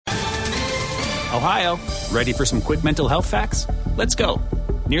Ohio, ready for some quick mental health facts? Let's go.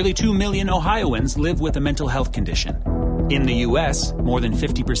 Nearly 2 million Ohioans live with a mental health condition. In the U.S., more than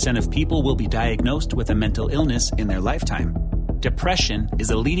 50% of people will be diagnosed with a mental illness in their lifetime. Depression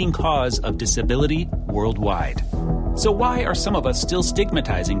is a leading cause of disability worldwide. So why are some of us still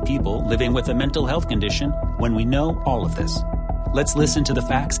stigmatizing people living with a mental health condition when we know all of this? Let's listen to the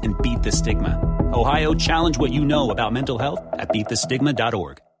facts and beat the stigma. Ohio, challenge what you know about mental health at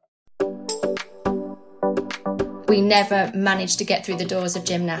beatthestigma.org. We never managed to get through the doors of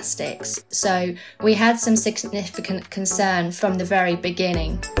gymnastics. So we had some significant concern from the very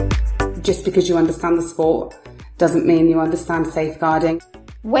beginning. Just because you understand the sport doesn't mean you understand safeguarding.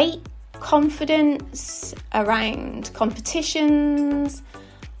 Weight, confidence around competitions,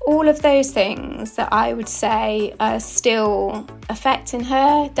 all of those things that I would say are still affecting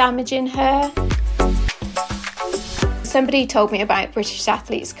her, damaging her. Somebody told me about British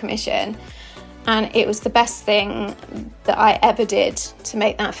Athletes Commission, and it was the best thing that I ever did to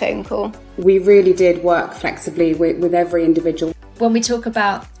make that phone call. We really did work flexibly with every individual. When we talk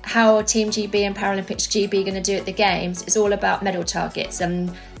about how Team GB and Paralympics GB are going to do at the Games, it's all about medal targets.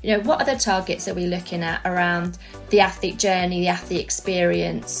 And, what other targets are we looking at around the athlete journey, the athlete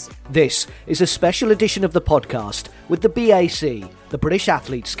experience? This is a special edition of the podcast with the BAC, the British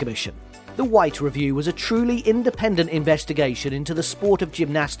Athletes Commission. The Whyte Review was a truly independent investigation into the sport of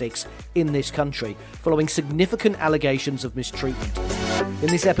gymnastics in this country, following significant allegations of mistreatment. In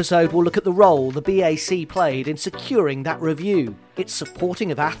this episode, we'll look at the role the BAC played in securing that review, its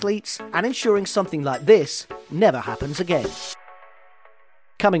supporting of athletes, and ensuring something like this never happens again.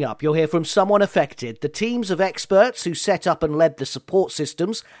 Coming up, you'll hear from someone affected, the teams of experts who set up and led the support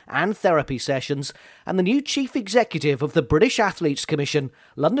systems and therapy sessions, and the new chief executive of the British Athletes Commission,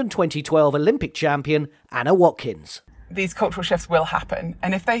 London 2012 Olympic champion Anna Watkins. These cultural shifts will happen,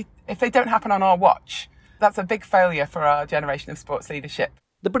 and if they don't happen on our watch, that's a big failure for our generation of sports leadership.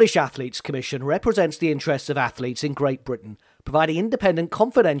 The British Athletes Commission represents the interests of athletes in Great Britain, providing independent,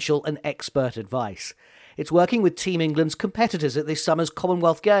 confidential and expert advice. It's working with Team England's competitors at this summer's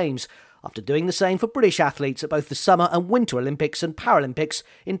Commonwealth Games, after doing the same for British athletes at both the Summer and Winter Olympics and Paralympics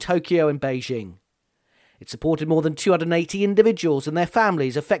in Tokyo and Beijing. It supported more than 280 individuals and their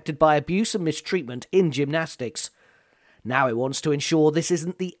families affected by abuse and mistreatment in gymnastics. Now it wants to ensure this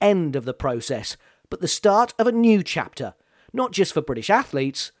isn't the end of the process, but the start of a new chapter, not just for British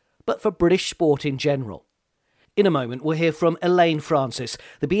athletes, but for British sport in general. In a moment, we'll hear from Elaine Francis,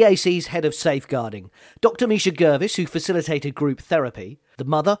 the BAC's head of safeguarding, Dr. Misha Gervis, who facilitated group therapy, the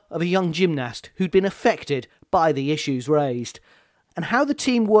mother of a young gymnast who'd been affected by the issues raised, and how the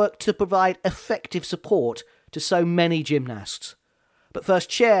team worked to provide effective support to so many gymnasts. But first,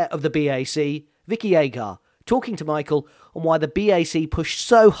 Chair of the BAC, Vicky Agar, talking to Michael on why the BAC pushed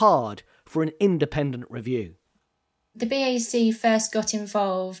so hard for an independent review. The BAC first got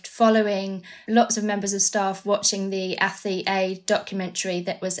involved following lots of members of staff watching the Athlete Aid documentary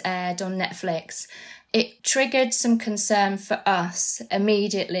that was aired on Netflix. It triggered some concern for us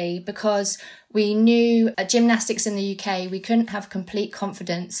immediately because we knew at gymnastics in the UK, we couldn't have complete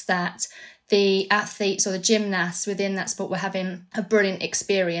confidence that the athletes or the gymnasts within that sport were having a brilliant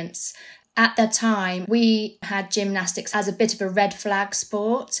experience. At the time, we had gymnastics as a bit of a red flag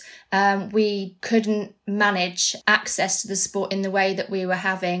sport. We couldn't manage access to the sport in the way that we were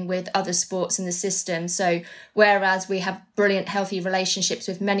having with other sports in the system. So whereas we have brilliant, healthy relationships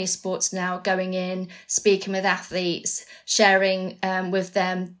with many sports now, going in, speaking with athletes, sharing with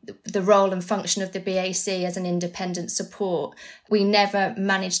them the role and function of the BAC as an independent support, we never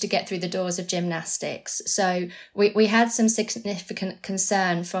managed to get through the doors of gymnastics. So we had some significant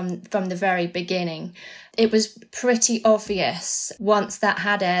concern from the very beginning. It was pretty obvious once that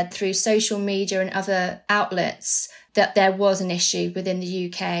had aired through social media and other outlets that there was an issue within the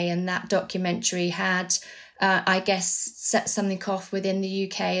UK, and that documentary had, set something off within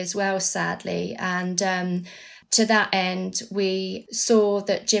the UK as well, sadly. And to that end, we saw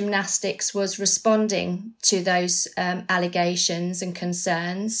that gymnastics was responding to those allegations and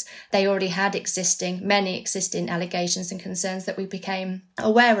concerns. They already had many existing allegations and concerns that we became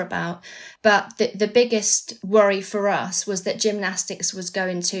aware about. But the biggest worry for us was that gymnastics was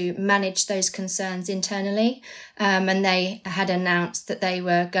going to manage those concerns internally. And they had announced that they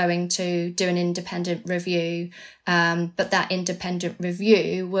were going to do an independent review. But that independent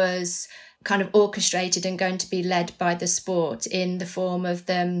review was kind of orchestrated and going to be led by the sport in the form of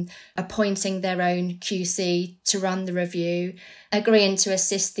them appointing their own QC to run the review, agreeing to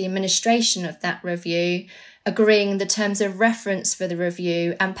assist the administration of that review, agreeing the terms of reference for the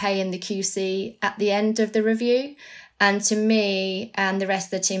review and paying the QC at the end of the review. And to me and the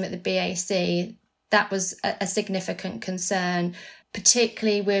rest of the team at the BAC, that was a significant concern,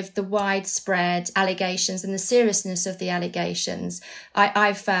 particularly with the widespread allegations and the seriousness of the allegations.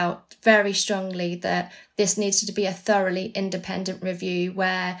 I felt very strongly that this needed to be a thoroughly independent review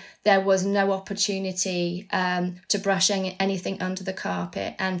where there was no opportunity to brush anything under the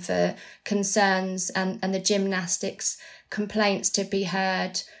carpet, and for concerns and the gymnastics complaints to be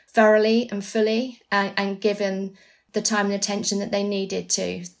heard thoroughly and fully and given the time and attention that they needed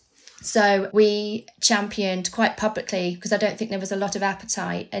to. So we championed quite publicly, because I don't think there was a lot of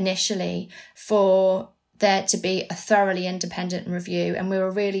appetite initially for there to be a thoroughly independent review. And we were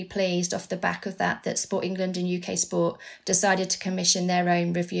really pleased off the back of that Sport England and UK Sport decided to commission their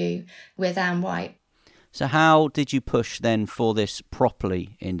own review with Whyte. So how did you push then for this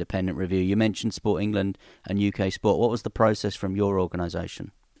properly independent review? You mentioned Sport England and UK Sport. What was the process from your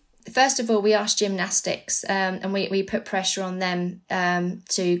organisation? First of all, we asked gymnastics and we put pressure on them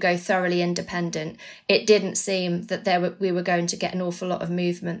to go thoroughly independent. It didn't seem that we were going to get an awful lot of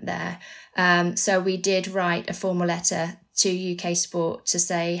movement there. So we did write a formal letter to UK Sport to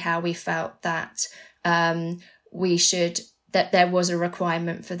say how we felt that that there was a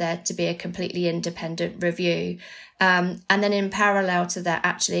requirement for there to be a completely independent review. And then in parallel to that,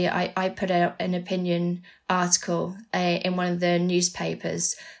 actually, I put out an opinion article in one of the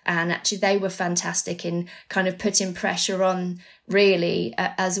newspapers, and actually they were fantastic in kind of putting pressure on really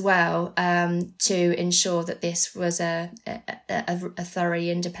as well to ensure that this was a thoroughly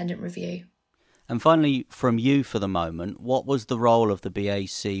independent review. And finally, from you for the moment, what was the role of the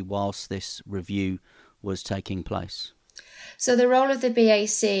BAC whilst this review was taking place? So the role of the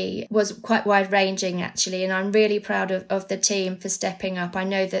BAC was quite wide-ranging, actually, and I'm really proud of the team for stepping up. I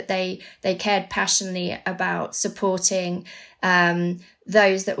know that they cared passionately about supporting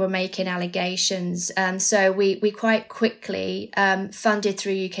those that were making allegations. So we quite quickly, funded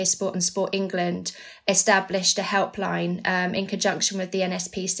through UK Sport and Sport England, established a helpline in conjunction with the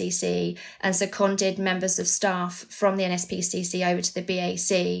NSPCC and seconded members of staff from the NSPCC over to the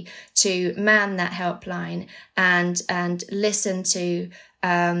BAC to man that helpline and listen to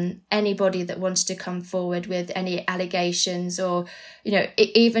anybody that wanted to come forward with any allegations or,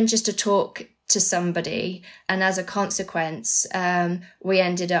 even just to talk to somebody. And as a consequence, we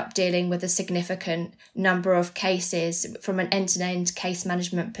ended up dealing with a significant number of cases from an end-to-end case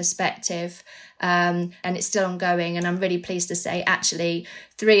management perspective. And it's still ongoing. And I'm really pleased to say, actually,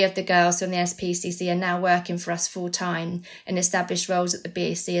 3 of the girls from the SPCC are now working for us full-time in established roles at the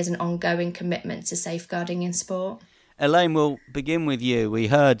BAC as an ongoing commitment to safeguarding in sport. Elaine, we'll begin with you. We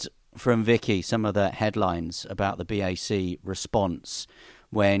heard from Vicky some of the headlines about the BAC response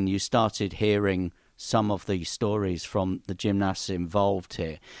when you started hearing some of the stories from the gymnasts involved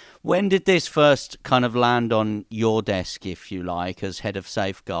here. When did this first kind of land on your desk, if you like, as head of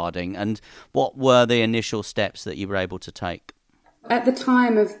safeguarding, and what were the initial steps that you were able to take? At the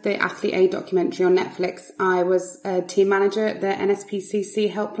time of the Athlete A documentary on Netflix, I was a team manager at the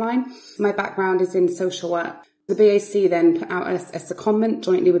NSPCC helpline. My background is in social work. The BAC then put out a secondment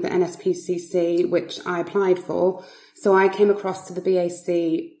jointly with the NSPCC, which I applied for. So I came across to the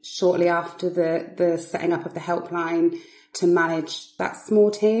BAC shortly after the setting up of the helpline to manage that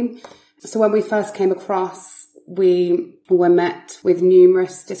small team. So when we first came across, we were met with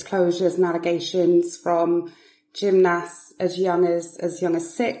numerous disclosures and allegations from gymnasts as young as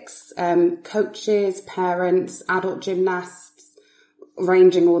 6, coaches, parents, adult gymnasts,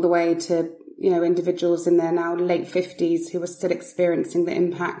 ranging all the way to individuals in their now late 50s who are still experiencing the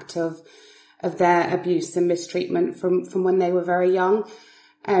impact of their abuse and mistreatment from when they were very young.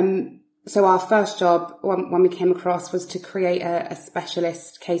 So our first job when we came across was to create a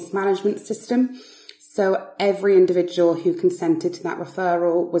specialist case management system. So every individual who consented to that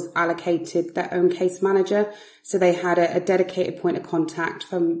referral was allocated their own case manager. So they had a dedicated point of contact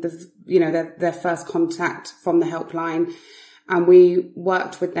from their first contact from the helpline. And we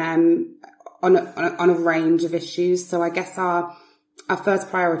worked with them on a range of issues. So I guess our first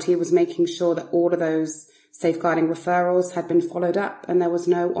priority was making sure that all of those safeguarding referrals had been followed up and there was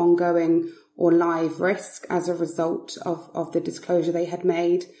no ongoing or live risk as a result of the disclosure they had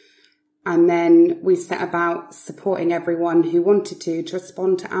made. And then we set about supporting everyone who wanted to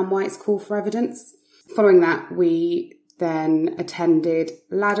respond to Whyte's call for evidence. Following that, we then attended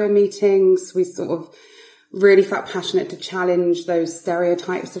LADO meetings. We sort of really felt passionate to challenge those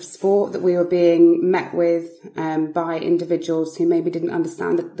stereotypes of sport that we were being met with by individuals who maybe didn't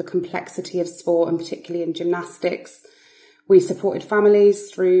understand the complexity of sport, and particularly in gymnastics. We supported families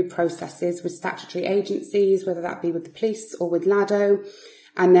through processes with statutory agencies, whether that be with the police or with LADO.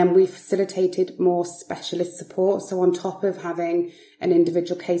 And then we facilitated more specialist support. So on top of having an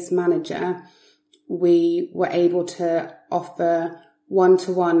individual case manager, we were able to offer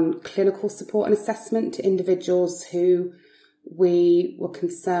one-to-one clinical support and assessment to individuals who we were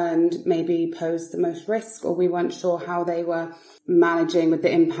concerned maybe posed the most risk, or we weren't sure how they were managing with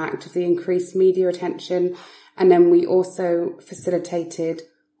the impact of the increased media attention. And then we also facilitated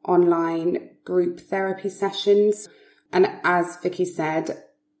online group therapy sessions. And as Vicky said,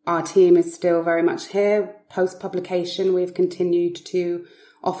 our team is still very much here. Post-publication, we've continued to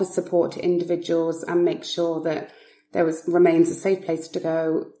offer support to individuals and make sure that remains a safe place to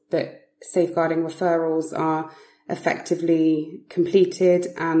go, that safeguarding referrals are effectively completed,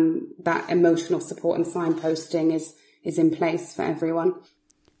 and that emotional support and signposting is in place for everyone.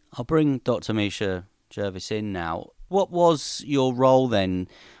 I'll bring Dr. Misha Jervis in now. What was your role then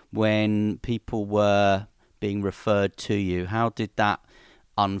when people were being referred to you? How did that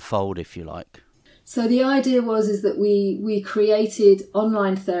unfold, if you like? So the idea is that we created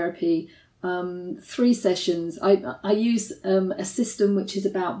online therapy, 3 sessions. I use a system which is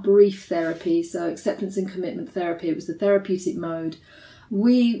about brief therapy, so acceptance and commitment therapy. It was the therapeutic mode.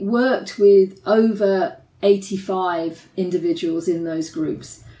 We worked with over 85 individuals in those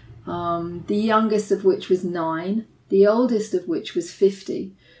groups, the youngest of which was 9, the oldest of which was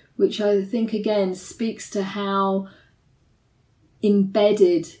 50, which I think again speaks to how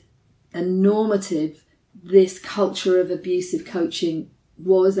embedded and normative this culture of abusive coaching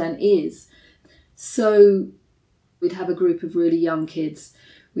was and is. So we'd have a group of really young kids,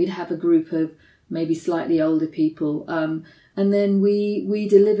 we'd have a group of maybe slightly older people, and then we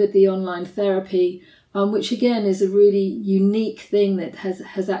delivered the online therapy, which again is a really unique thing that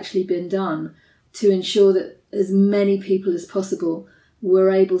has actually been done to ensure that as many people as possible were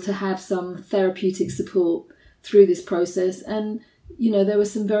able to have some therapeutic support through this process. And there were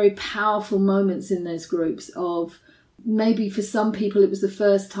some very powerful moments in those groups of, maybe for some people it was the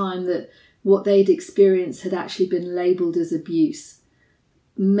first time that what they'd experienced had actually been labelled as abuse.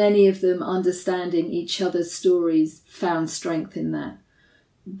 Many of them, understanding each other's stories, found strength in that.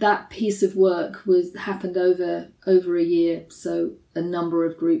 That piece of work happened over a year, so a number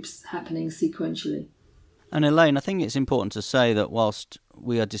of groups happening sequentially. And Elaine, I think it's important to say that whilst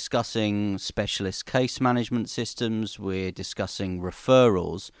we are discussing specialist case management systems, we're discussing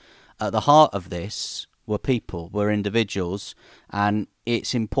referrals, at the heart of this were individuals, and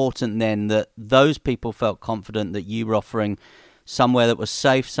it's important then that those people felt confident that you were offering somewhere that was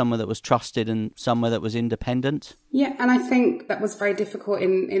safe, somewhere that was trusted, and somewhere that was independent. Yeah, and I think that was very difficult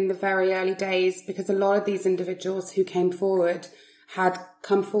in the very early days, because a lot of these individuals who came forward had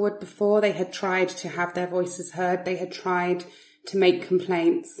come forward before. They had tried to have their voices heard. They had tried to make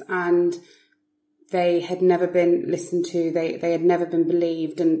complaints, and they had never been listened to. They had never been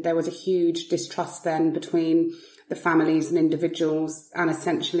believed. And there was a huge distrust then between the families and individuals and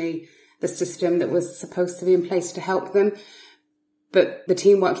essentially the system that was supposed to be in place to help them. But the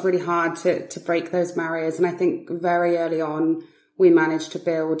team worked really hard to break those barriers. And I think very early on, we managed to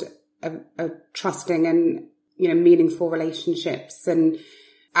build a trusting and meaningful relationships. And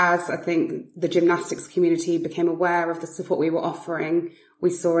as I think the gymnastics community became aware of the support we were offering, we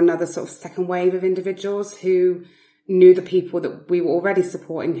saw another sort of second wave of individuals who knew the people that we were already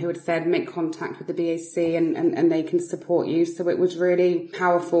supporting, who had said, make contact with the BAC and they can support you. So it was really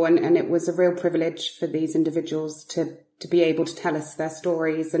powerful, and it was a real privilege for these individuals to be able to tell us their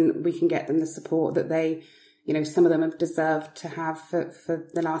stories, and we can get them the support that they, some of them have deserved to have for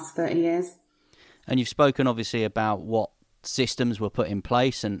the last 30 years. And you've spoken obviously about what systems were put in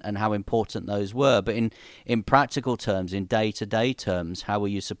place and how important those were. But in practical terms, in day-to-day terms, how were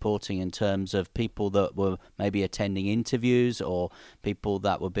you supporting in terms of people that were maybe attending interviews, or people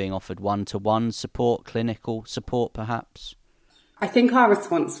that were being offered one-to-one support, clinical support perhaps? I think our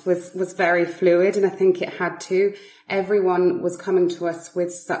response was very fluid, and I think it had to. Everyone was coming to us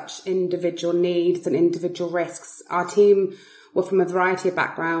with such individual needs and individual risks. Our team were from a variety of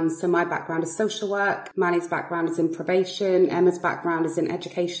backgrounds. So my background is social work, Manny's background is in probation, Emma's background is in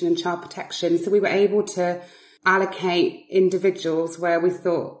education and child protection. So we were able to allocate individuals where we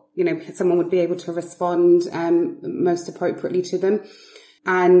thought, someone would be able to respond most appropriately to them.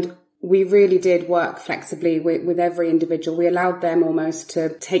 And we really did work flexibly with every individual. We allowed them almost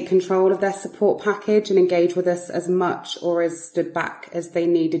to take control of their support package and engage with us as much or as stood back as they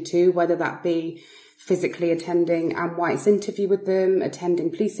needed to, whether that be physically attending Whyte's interview with them,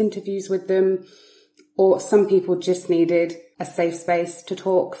 attending police interviews with them, or some people just needed a safe space to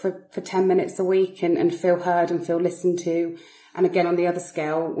talk for 10 minutes a week and feel heard and feel listened to. And again, on the other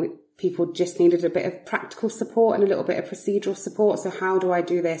scale, people just needed a bit of practical support and a little bit of procedural support. So how do I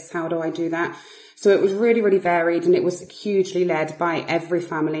do this? How do I do that? So it was really, really varied, and it was hugely led by every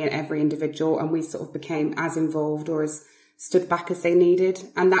family and every individual. And we sort of became as involved or as stood back as they needed.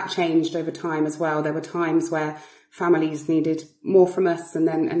 And that changed over time as well. There were times where families needed more from us and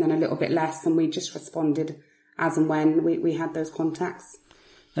then a little bit less. And we just responded as and when we had those contacts.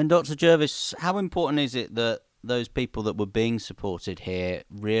 And Dr. Jervis, how important is it that those people that were being supported here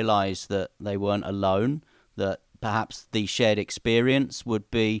realised that they weren't alone, that perhaps the shared experience would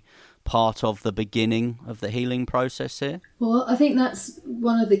be part of the beginning of the healing process here? Well, I think that's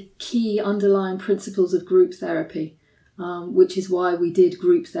one of the key underlying principles of group therapy, which is why we did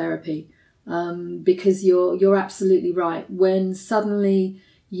group therapy, because you're absolutely right. When suddenly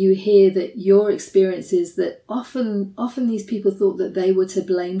you hear that your experiences that often these people thought that they were to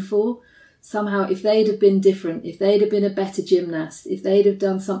blame for, somehow if they'd have been different, if they'd have been a better gymnast, if they'd have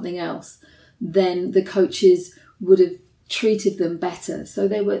done something else, then the coaches would have treated them better. So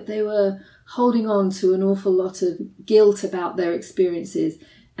they were holding on to an awful lot of guilt about their experiences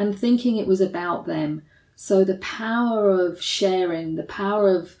and thinking it was about them. So the power of sharing, the power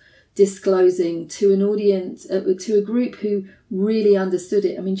of disclosing to an audience, to a group who really understood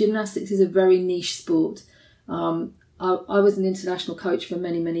it. I mean, gymnastics is a very niche sport. I was an international coach for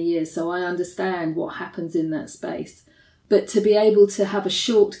many, many years, so I understand what happens in that space. But to be able to have a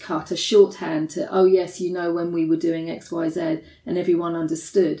shortcut, a shorthand to, oh yes, you know, when we were doing X, Y, Z, and everyone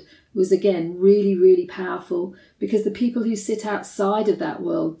understood, was again really, really powerful, because the people who sit outside of that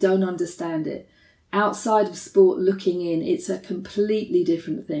world don't understand it. Outside of sport, looking in, it's a completely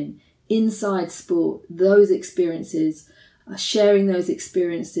different thing. Inside sport, those experiences, sharing those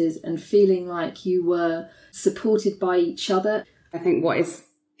experiences and feeling like you were supported by each other. I think what is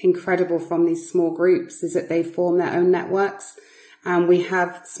incredible from these small groups is that they form their own networks. And we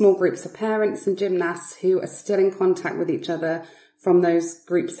have small groups of parents and gymnasts who are still in contact with each other from those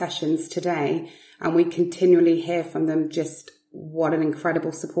group sessions today. And we continually hear from them just what an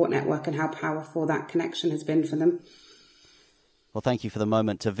incredible support network and how powerful that connection has been for them. Well, thank you for the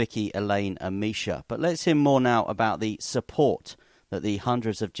moment to Vicky, Elaine and Misha. But let's hear more now about the support that the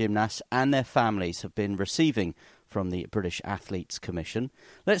hundreds of gymnasts and their families have been receiving from the British Athletes Commission.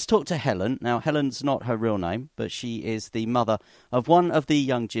 Let's talk to Helen. Now, Helen's not her real name, but she is the mother of one of the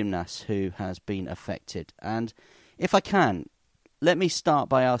young gymnasts who has been affected. And if I can, let me start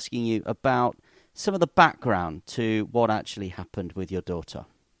by asking you about some of the background to what actually happened with your daughter.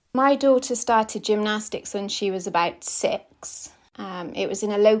 My daughter started gymnastics when she was about 6. It was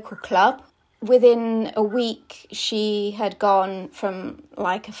in a local club. Within a week, she had gone from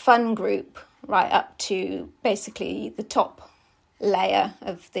like a fun group right up to basically the top layer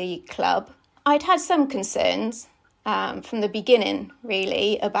of the club. I'd had some concerns from the beginning,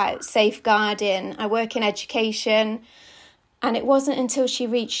 really, about safeguarding. I work in education, and it wasn't until she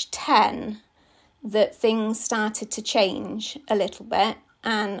reached 10 that things started to change a little bit,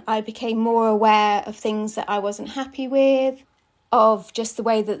 and I became more aware of things that I wasn't happy with, of just the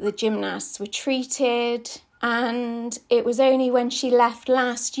way that the gymnasts were treated. And it was only when she left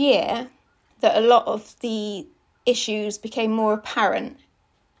last year that a lot of the issues became more apparent.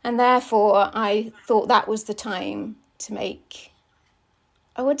 And therefore, I thought that was the time to make,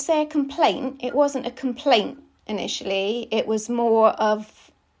 I would say, a complaint. It wasn't a complaint initially. It was more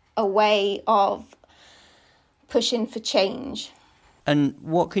of a way of pushing for change. And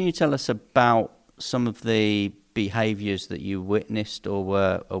what can you tell us about some of the behaviours that you witnessed or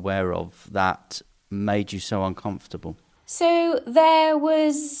were aware of that made you so uncomfortable? So there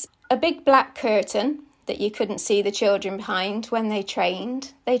was a big black curtain that you couldn't see the children behind when they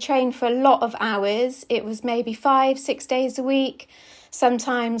trained. They trained for a lot of hours. It was maybe 5-6 days a week,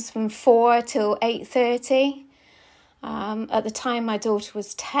 sometimes from 4 till 8:30. At the time, my daughter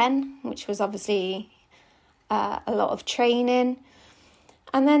was 10, which was obviously a lot of training.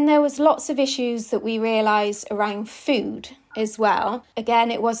 And then there was lots of issues that we realised around food as well. Again,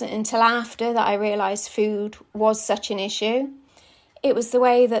 it wasn't until after that I realised food was such an issue. It was the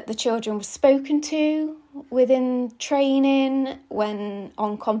way that the children were spoken to within training, when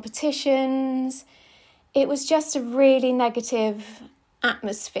on competitions. It was just a really negative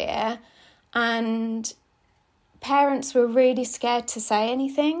atmosphere, and parents were really scared to say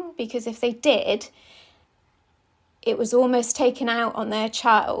anything, because if they did, it was almost taken out on their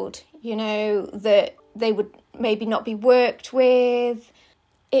child, you know, that they would maybe not be worked with.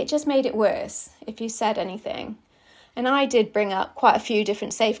 It just made it worse if you said anything. And I did bring up quite a few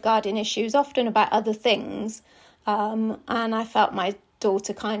different safeguarding issues, often about other things, and I felt my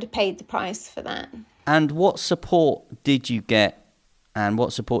daughter kind of paid the price for that. And what support did you get And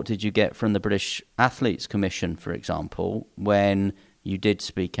what support did you get from the British Athletes Commission, for example, when you did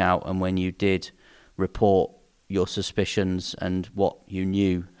speak out and when you did report your suspicions and what you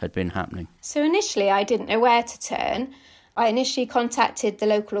knew had been happening? So initially I didn't know where to turn. I initially contacted the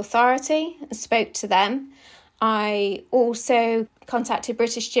local authority and spoke to them. I also contacted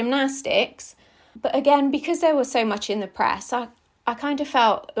British Gymnastics. But again, because there was so much in the press, I kind of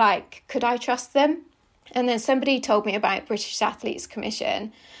felt like, could I trust them? And then somebody told me about British Athletes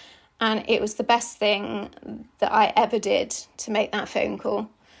Commission, and it was the best thing that I ever did to make that phone call.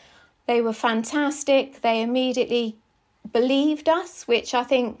 They were fantastic. They immediately believed us, which I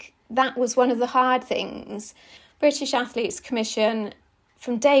think that was one of the hard things. British Athletes Commission,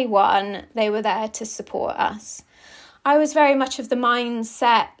 from day one, they were there to support us. I was very much of the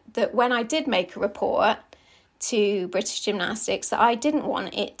mindset that when I did make a report to British Gymnastics, that I didn't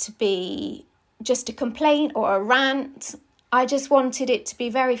want it to be just a complaint or a rant. I just wanted it to be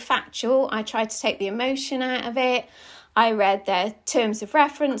very factual. I tried to take the emotion out of it. I read their terms of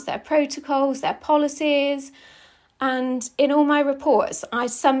reference, their protocols, their policies. And in all my reports, I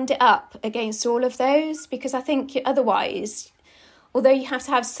summed it up against all of those, because I think otherwise, although you have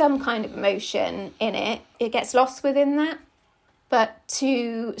to have some kind of emotion in it, it gets lost within that. But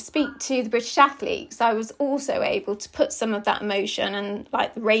to speak to the British athletes, I was also able to put some of that emotion and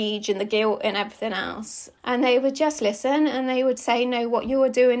like the rage and the guilt and everything else. And they would just listen and they would say, no, what you're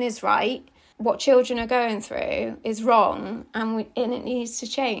doing is right. What children are going through is wrong and it needs to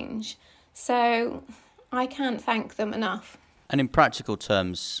change. So I can't thank them enough. And in practical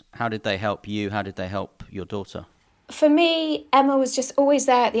terms, how did they help you? How did they help your daughter? For me, Emma was just always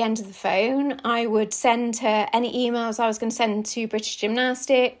there at the end of the phone. I would send her any emails I was going to send to British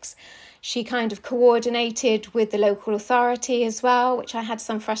Gymnastics. She kind of coordinated with the local authority as well, which I had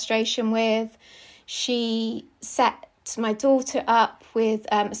some frustration with. She set my daughter up with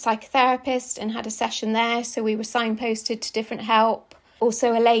a psychotherapist and had a session there, so we were signposted to different help.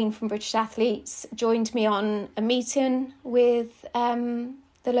 Also, Elaine from British Athletes joined me on a meeting with the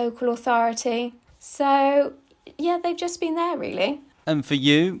local authority. So yeah, they've just been there, really. And for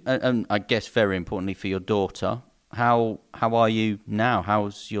you, and I guess very importantly for your daughter, how are you now?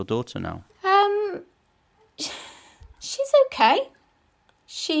 How's your daughter now? She's okay.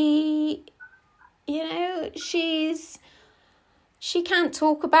 She can't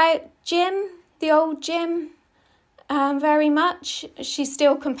talk about gym, the old gym, very much. She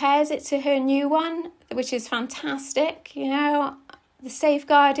still compares it to her new one, which is fantastic, you know. The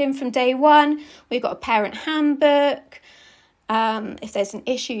safeguarding from day one. We've got a parent handbook. If there's an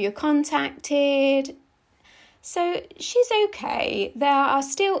issue, you're contacted. So she's okay. There are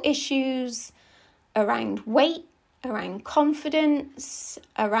still issues around weight, around confidence,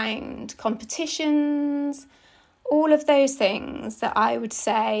 around competitions. All of those things that I would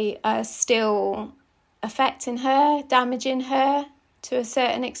say are still affecting her, damaging her to a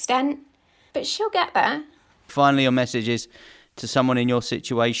certain extent. But she'll get there. Finally, your message is, to someone in your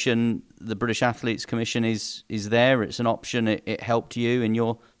situation, the British Athletes Commission is there. It's an option. It helped you in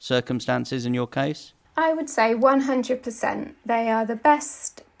your circumstances, in your case? I would say 100%. They are the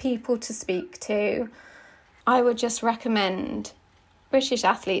best people to speak to. I would just recommend British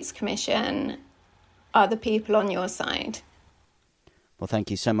Athletes Commission are the people on your side. Well, thank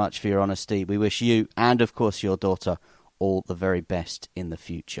you so much for your honesty. We wish you and, of course, your daughter all the very best in the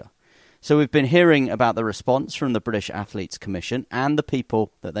future. So we've been hearing about the response from the British Athletes Commission and the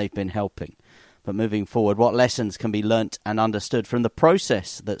people that they've been helping. But moving forward, what lessons can be learnt and understood from the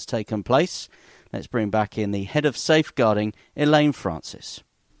process that's taken place? Let's bring back in the Head of Safeguarding, Elaine Francis.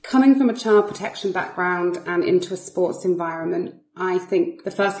 Coming from a child protection background and into a sports environment, I think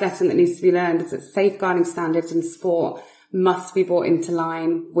the first lesson that needs to be learned is that safeguarding standards in sport must be brought into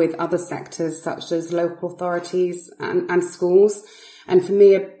line with other sectors such as local authorities and schools. And for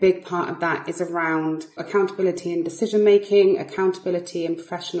me, a big part of that is around accountability in decision making, accountability in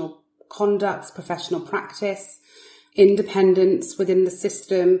professional conduct, professional practice, independence within the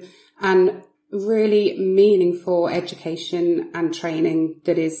system, and really meaningful education and training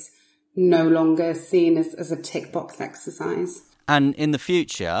that is no longer seen as a tick box exercise. And in the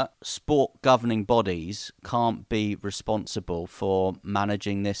future, sport governing bodies can't be responsible for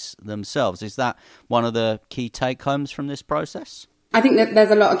managing this themselves. Is that one of the key take-homes from this process? I think that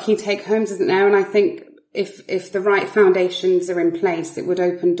there's a lot of key take-homes, isn't there? And I think if the right foundations are in place, it would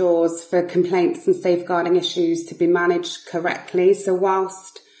open doors for complaints and safeguarding issues to be managed correctly. So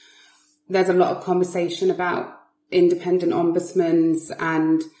whilst there's a lot of conversation about independent ombudsmen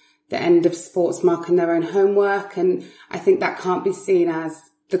and the end of sports marking their own homework, and I think that can't be seen as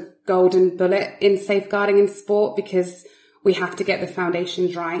the golden bullet in safeguarding in sport, because we have to get the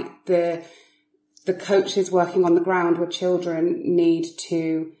foundations right. The coaches working on the ground with children need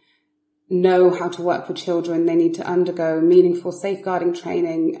to know how to work with children. They need to undergo meaningful safeguarding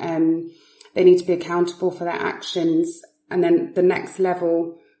training. They need to be accountable for their actions. And then the next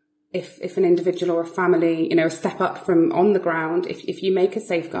level, if an individual or a family, a step up from on the ground, if you make a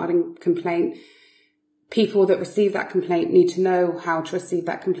safeguarding complaint, people that receive that complaint need to know how to receive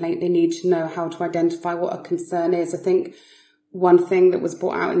that complaint. They need to know how to identify what a concern is. I think one thing that was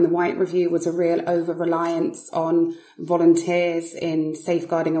brought out in the Whyte review was a real over-reliance on volunteers in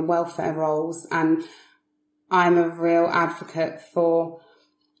safeguarding and welfare roles. And I'm a real advocate for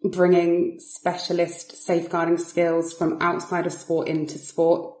bringing specialist safeguarding skills from outside of sport into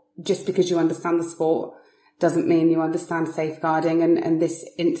sport. Just because you understand the sport doesn't mean you understand safeguarding, and this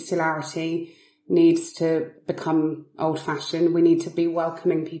insularity needs to become old-fashioned. We need to be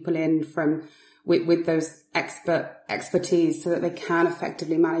welcoming people in with those expertise so that they can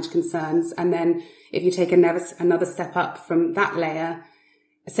effectively manage concerns. And then if you take another step up from that layer,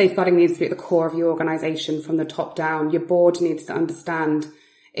 safeguarding needs to be at the core of your organisation from the top down. Your board needs to understand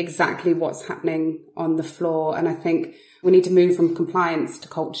exactly what's happening on the floor. And I think we need to move from compliance to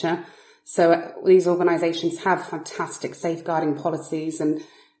culture. So these organisations have fantastic safeguarding policies and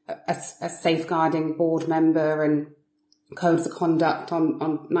a safeguarding board member and codes of conduct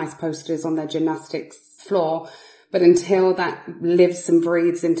on nice posters on their gymnastics floor. But until that lives and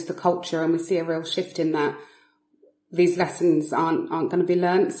breathes into the culture and we see a real shift in that, these lessons aren't going to be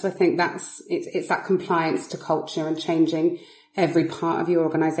learnt. So I think it's that compliance to culture and changing every part of your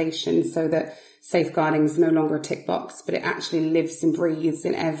organisation so that safeguarding is no longer a tick box, but it actually lives and breathes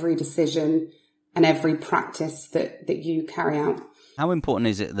in every decision and every practice that you carry out. How important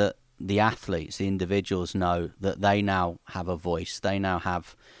is it that the athletes, the individuals, know that they now have a voice, they now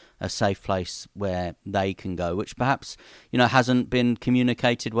have a safe place where they can go, which perhaps, hasn't been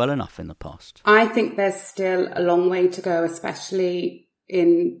communicated well enough in the past? I think there's still a long way to go, especially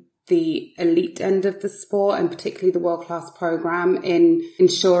in the elite end of the sport and particularly the world-class programme, in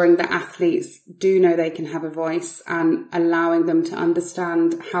ensuring that athletes do know they can have a voice and allowing them to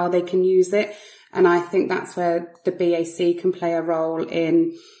understand how they can use it. And I think that's where the BAC can play a role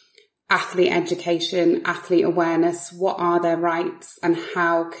in athlete education, athlete awareness. What are their rights and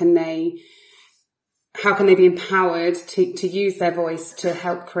how can they be empowered to use their voice to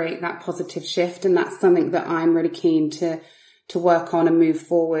help create that positive shift? And that's something that I'm really keen to work on and move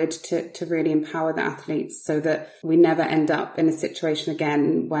forward to really empower the athletes so that we never end up in a situation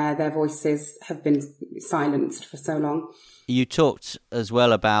again where their voices have been silenced for so long. You talked as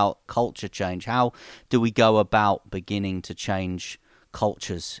well about culture change. How do we go about beginning to change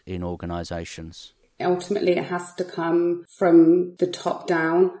cultures in organisations? Ultimately, it has to come from the top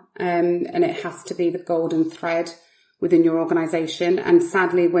down, and it has to be the golden thread within your organisation. And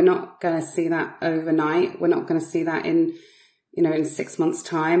sadly, we're not going to see that overnight. We're not going to see that in 6 months'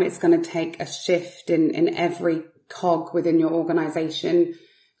 time. It's going to take a shift in every cog within your organisation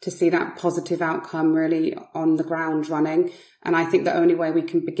to see that positive outcome really on the ground running. And I think the only way we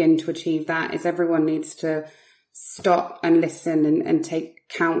can begin to achieve that is everyone needs to stop and listen and take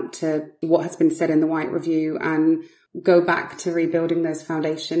count to what has been said in the Whyte review and go back to rebuilding those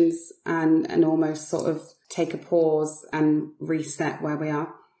foundations and almost sort of take a pause and reset where we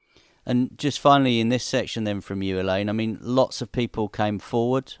are. And just finally in this section then from you, Elaine, I mean, lots of people came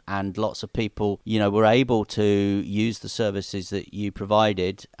forward and lots of people, were able to use the services that you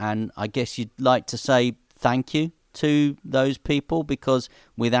provided. And I guess you'd like to say thank you to those people, because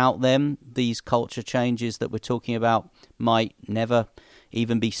without them, these culture changes that we're talking about might never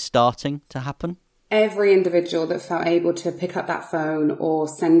even be starting to happen. Every individual that felt able to pick up that phone or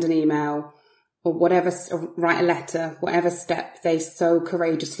send an email or whatever, or write a letter, whatever step they so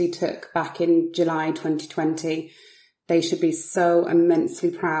courageously took back in July 2020, they should be so immensely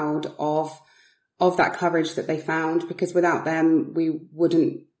proud of that courage that they found, because without them, we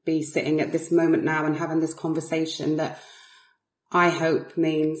wouldn't be sitting at this moment now and having this conversation that I hope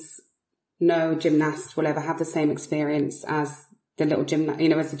means no gymnast will ever have the same experience as the little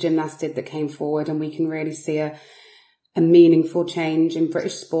as the gymnast did that came forward, and we can really see a meaningful change in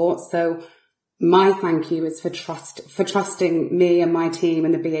British sport. So my thank you is for trusting me and my team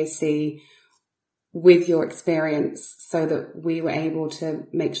and the BAC with your experience so that we were able to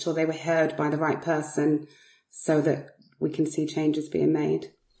make sure they were heard by the right person so that we can see changes being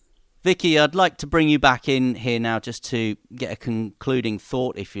made. Vicky, I'd like to bring you back in here now just to get a concluding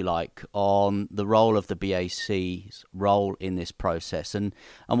thought, if you like, on the role of the BAC's role in this process and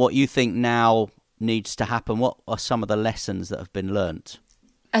what you think now needs to happen. What are some of the lessons that have been learnt?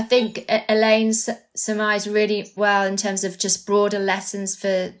 I think Elaine surmised really well in terms of just broader lessons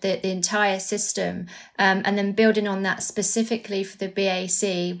for the entire system. And then building on that specifically for the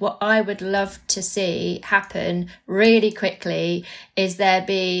BAC, what I would love to see happen really quickly is there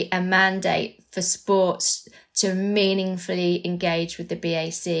be a mandate for sports to meaningfully engage with the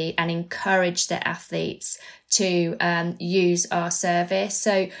BAC and encourage their athletes to use our service.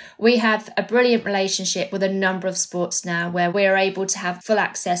 So we have a brilliant relationship with a number of sports now where we're able to have full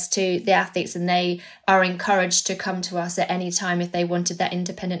access to the athletes, and they are encouraged to come to us at any time if they wanted that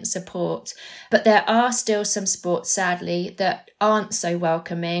independent support. But there are still some sports, sadly, that aren't so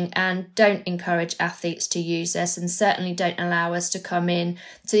welcoming and don't encourage athletes to use us, and certainly don't allow us to come in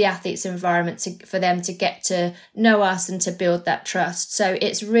to the athletes' environment for them to get to know us and to build that trust. So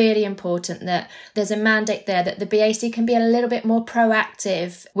it's really important that there's a mandate there that the BAC can be a little bit more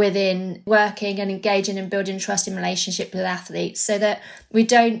proactive within working and engaging and building trusting relationship with athletes, so that we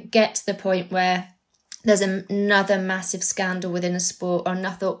don't get to the point where there's another massive scandal within a sport or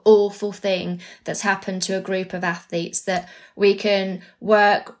another awful thing that's happened to a group of athletes, that we can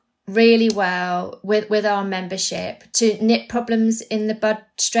work really well with our membership to nip problems in the bud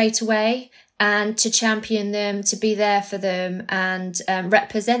straight away and to champion them, to be there for them and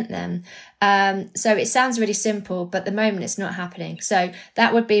represent them. So it sounds really simple, but at the moment it's not happening. So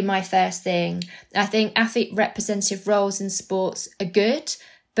that would be my first thing. I think athlete representative roles in sports are good,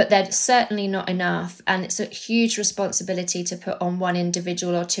 but they're certainly not enough. And it's a huge responsibility to put on one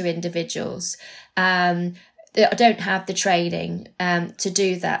individual or two individuals. That don't have the training to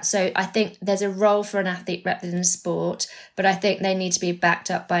do that. So I think there's a role for an athlete representing sport, but I think they need to be backed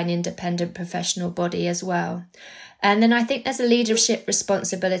up by an independent professional body as well. And then I think there's a leadership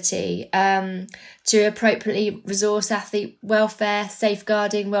responsibility to appropriately resource athlete welfare,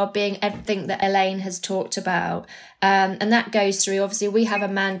 safeguarding, well-being, everything that Elaine has talked about. And that goes through, obviously, we have a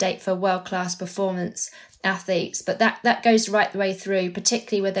mandate for world-class performance athletes, but that goes right the way through,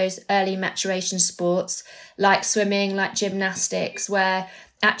 particularly with those early maturation sports like swimming, like gymnastics, where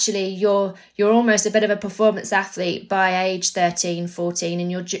actually you're almost a bit of a performance athlete by age 13, 14,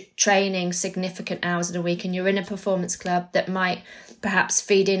 and you're training significant hours in a week, and you're in a performance club that might perhaps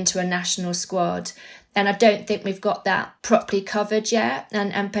feed into a national squad. And I don't think we've got that properly covered yet.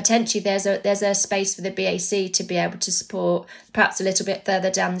 And potentially there's a space for the BAC to be able to support perhaps a little bit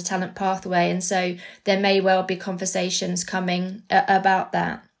further down the talent pathway. And so there may well be conversations coming about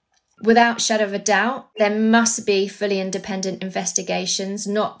that. Without shadow of a doubt, there must be fully independent investigations,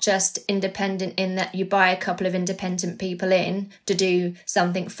 not just independent in that you buy a couple of independent people in to do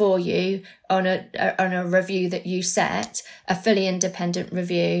something for you on a review that you set, a fully independent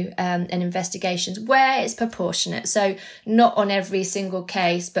review and investigations where it's proportionate. So not on every single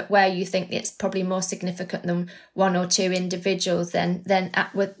case, but where you think it's probably more significant than one or two individuals, then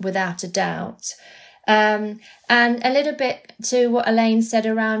without a doubt. And a little bit to what Elaine said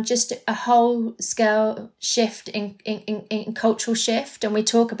around just a whole scale shift in cultural shift. And we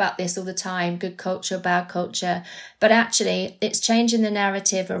talk about this all the time, good culture, bad culture, but actually it's changing the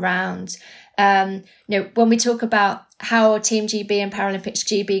narrative around, when we talk about how Team GB and Paralympics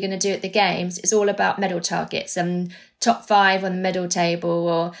GB are going to do at the Games, it's all about medal targets and top 5 on the medal table,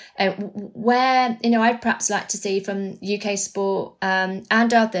 or where, I'd perhaps like to see from UK sport and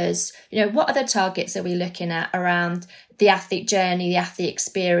others, what other targets are we looking at around the athlete journey, the athlete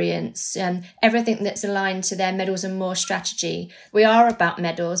experience, and everything that's aligned to their medals and more strategy. We are about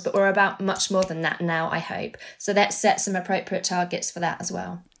medals, but we're about much more than that now, I hope. So let's set some appropriate targets for that as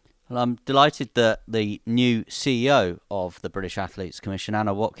well. Well, I'm delighted that the new CEO of the British Athletes Commission,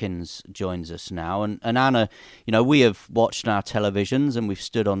 Anna Watkins, joins us now. And Anna, we have watched our televisions and we've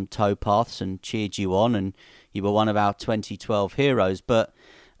stood on towpaths and cheered you on, and you were one of our 2012 heroes. But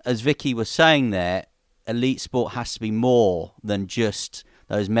as Vicky was saying there, elite sport has to be more than just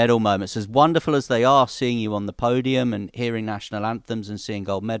those medal moments. As wonderful as they are, seeing you on the podium and hearing national anthems and seeing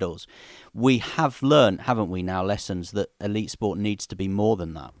gold medals, we have learned, haven't we now, lessons that elite sport needs to be more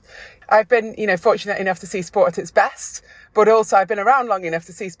than that. I've been, fortunate enough to see sport at its best, but also I've been around long enough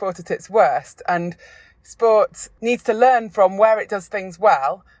to see sport at its worst. And sport needs to learn from where it does things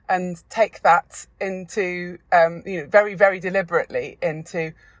well and take that into, very, very deliberately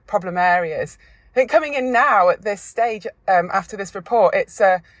into problem areas. I think coming in now at this stage, after this report, it's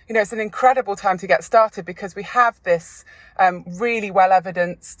an incredible time to get started, because we have this really well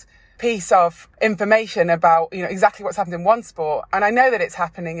evidenced piece of information about, exactly what's happened in one sport. And I know that it's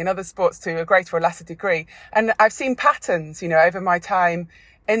happening in other sports to a greater or lesser degree. And I've seen patterns, over my time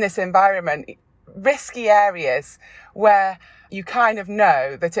in this environment, risky areas where you kind of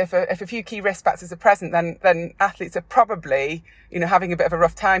know that if a few key risk factors are present, then athletes are probably, having a bit of a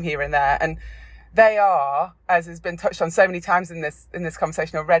rough time here and there. And they are, as has been touched on so many times in this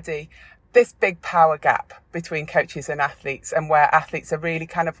conversation already, this big power gap between coaches and athletes, and where athletes are really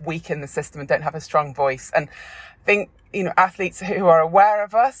kind of weak in the system and don't have a strong voice. And I think, athletes who are aware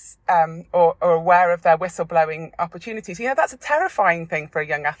of us, or aware of their whistleblowing opportunities, that's a terrifying thing for a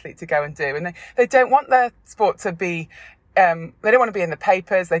young athlete to go and do. And they don't want their sport to be, they don't want to be in the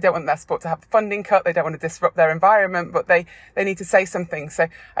papers. They don't want their sport to have funding cut. They don't want to disrupt their environment, but they need to say something. So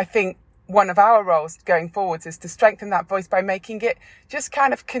I think one of our roles going forwards is to strengthen that voice by making it just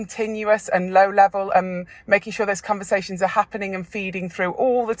kind of continuous and low level, and making sure those conversations are happening and feeding through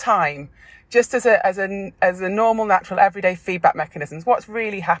all the time, just as a normal, natural, everyday feedback mechanisms. What's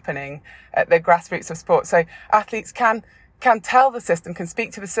really happening at the grassroots of sport, so athletes can tell the system, can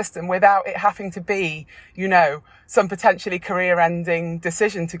speak to the system without it having to be, some potentially career-ending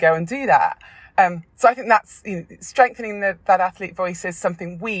decision to go and do that. So I think that's strengthening that athlete voice is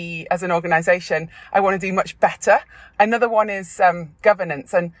something we, as an organisation, I want to do much better. Another one is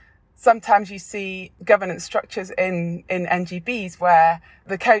governance, and sometimes you see governance structures in NGBs where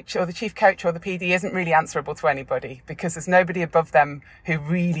the coach or the chief coach or the PD isn't really answerable to anybody, because there's nobody above them who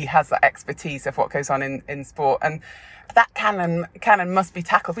really has that expertise of what goes on in sport. And that can and must be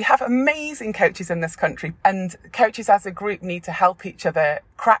tackled. We have amazing coaches in this country, and coaches as a group need to help each other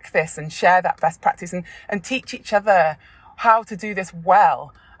crack this and share that best practice and teach each other how to do this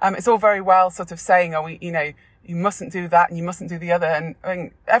well. It's all very well sort of saying, you mustn't do that and you mustn't do the other. And I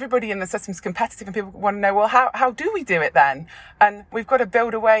mean, everybody in the system is competitive, and people want to know, well, how do we do it then? And we've got to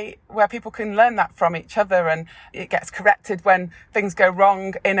build a way where people can learn that from each other, and it gets corrected when things go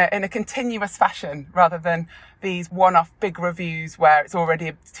wrong in a continuous fashion, rather than these one-off big reviews where it's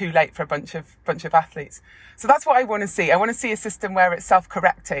already too late for a bunch of athletes. So that's what I want to see. I want to see a system where it's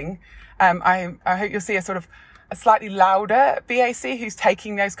self-correcting. I hope you'll see a slightly louder BAC who's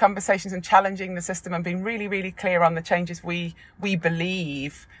taking those conversations and challenging the system and being really, really clear on the changes we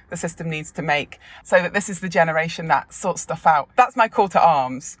believe the system needs to make, so that this is the generation that sorts stuff out. That's my call to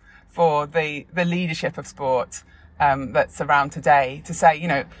arms for the leadership of sport that's around today, to say,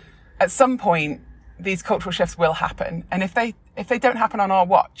 at some point these cultural shifts will happen. And if they don't happen on our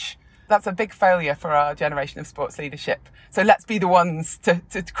watch, that's a big failure for our generation of sports leadership. So let's be the ones to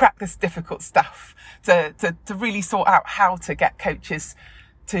crack this difficult stuff, to really sort out how to get coaches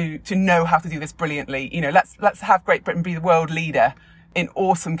to know how to do this brilliantly. Let's have Great Britain be the world leader in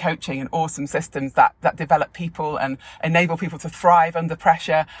awesome coaching and awesome systems that develop people and enable people to thrive under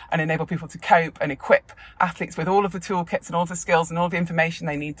pressure, and enable people to cope and equip athletes with all of the toolkits and all the skills and all the information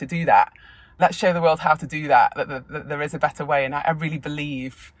they need to do that. Let's show the world how to do that there is a better way. And I really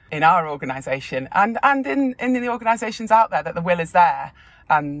believe in our organisation and in the organisations out there that the will is there,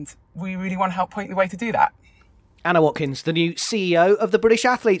 and we really want to help point the way to do that. Anna Watkins, the new CEO of the British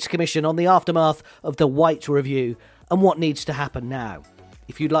Athletes Commission, on the aftermath of the Whyte review and what needs to happen now.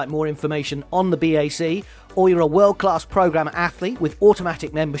 If you'd like more information on the BAC, or you're a world-class programme athlete with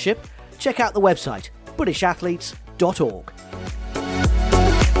automatic membership, check out the website britishathletes.org.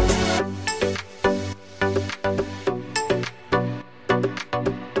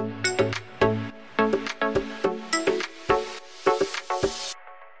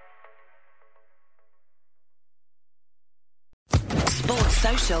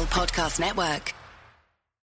 Podcast Network.